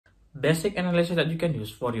Basic analysis that you can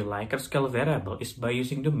use for your Likert scale variable is by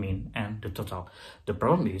using the mean and the total. The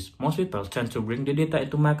problem is, most people tend to bring the data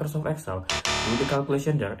into Microsoft Excel, do the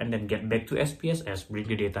calculation there, and then get back to SPSS, bring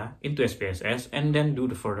the data into SPSS, and then do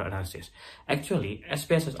the further analysis. Actually,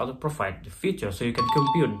 SPSS also provides the feature so you can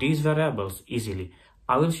compute these variables easily.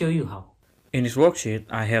 I will show you how. In this worksheet,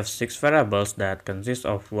 I have 6 variables that consist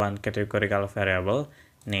of one categorical variable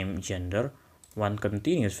named gender, one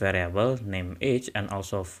continuous variable named age, and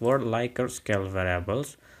also 4 Likert scale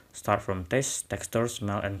variables start from taste, texture,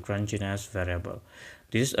 smell, and crunchiness variable.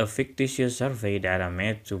 This is a fictitious survey that I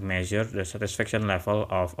made to measure the satisfaction level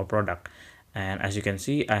of a product. And as you can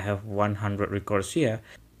see, I have 100 records here,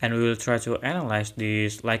 and we will try to analyze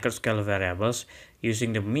these Likert scale variables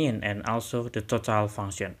using the mean and also the total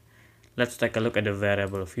function. Let's take a look at the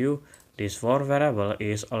variable view. This 4 variable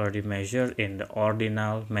is already measured in the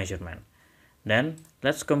ordinal measurement. Then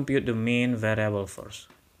let's compute the mean variable first.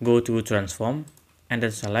 Go to transform and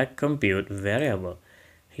then select compute variable.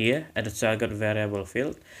 Here at the target variable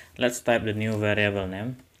field, let's type the new variable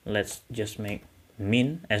name. Let's just make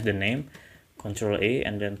mean as the name. Ctrl A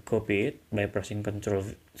and then copy it by pressing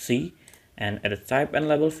Ctrl C, and at the type and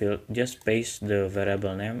label field, just paste the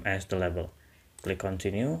variable name as the label. Click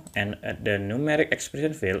continue, and at the numeric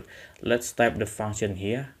expression field, let's type the function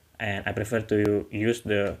here, and I prefer to use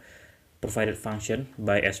the provided function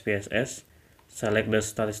by SPSS. Select the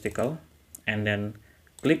statistical and then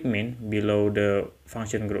click mean below the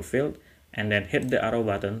function group field, and then hit the arrow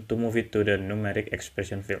button to move it to the numeric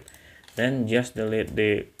expression field. Then just delete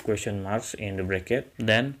the question marks in the bracket,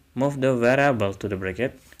 then move the variable to the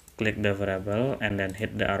bracket, click the variable and then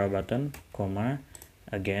hit the arrow button, comma,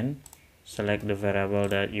 again select the variable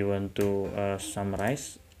that you want to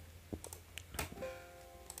summarize.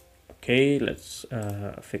 Okay, let's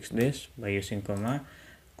fix this by using comma,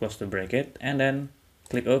 close the bracket, and then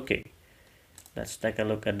click OK. Let's take a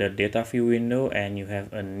look at the data view window, and you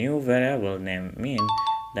have a new variable named mean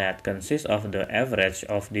that consists of the average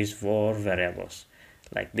of these 4 variables.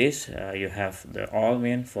 Like this, you have the all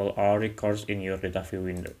mean for all records in your data view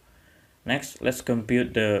window. Next, let's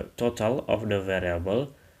compute the total of the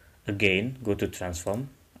variable. Again, go to transform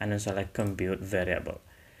and then select compute variable.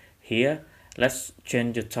 Here, let's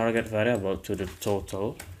change the target variable to the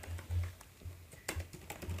total,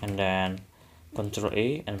 and then Ctrl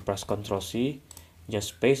A and press Ctrl C,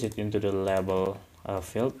 just paste it into the label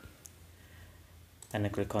field, and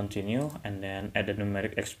then click continue, and then add the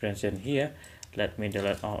numeric expression here. Let me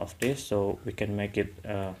delete all of this so we can make it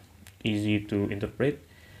easy to interpret.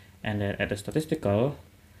 And then at the statistical,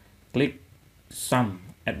 click sum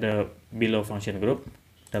at the below function group,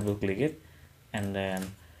 double click it, and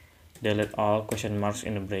then delete all question marks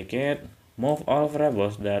in the bracket, move all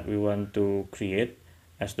variables that we want to create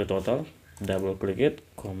as the total, double click it,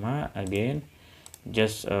 comma, again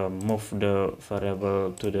just move the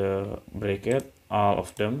variable to the bracket, all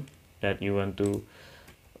of them that you want to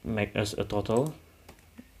make as a total.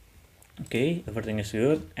 Okay, everything is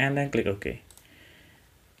good, and then click OK.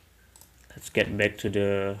 Let's get back to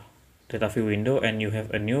the data view window, and you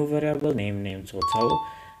have a new variable named total,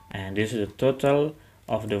 and this is the total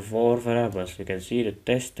of the 4 variables. You can see the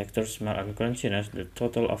taste, texture, smell, and crunchiness. The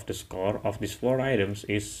total of the score of these 4 items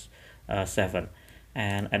is 7.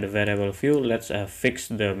 And at the variable view, let's fix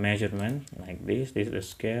the measurement like this. This is the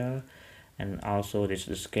scale, and also this is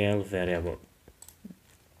the scale variable.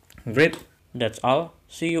 Great, that's all.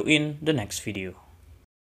 See you in the next video.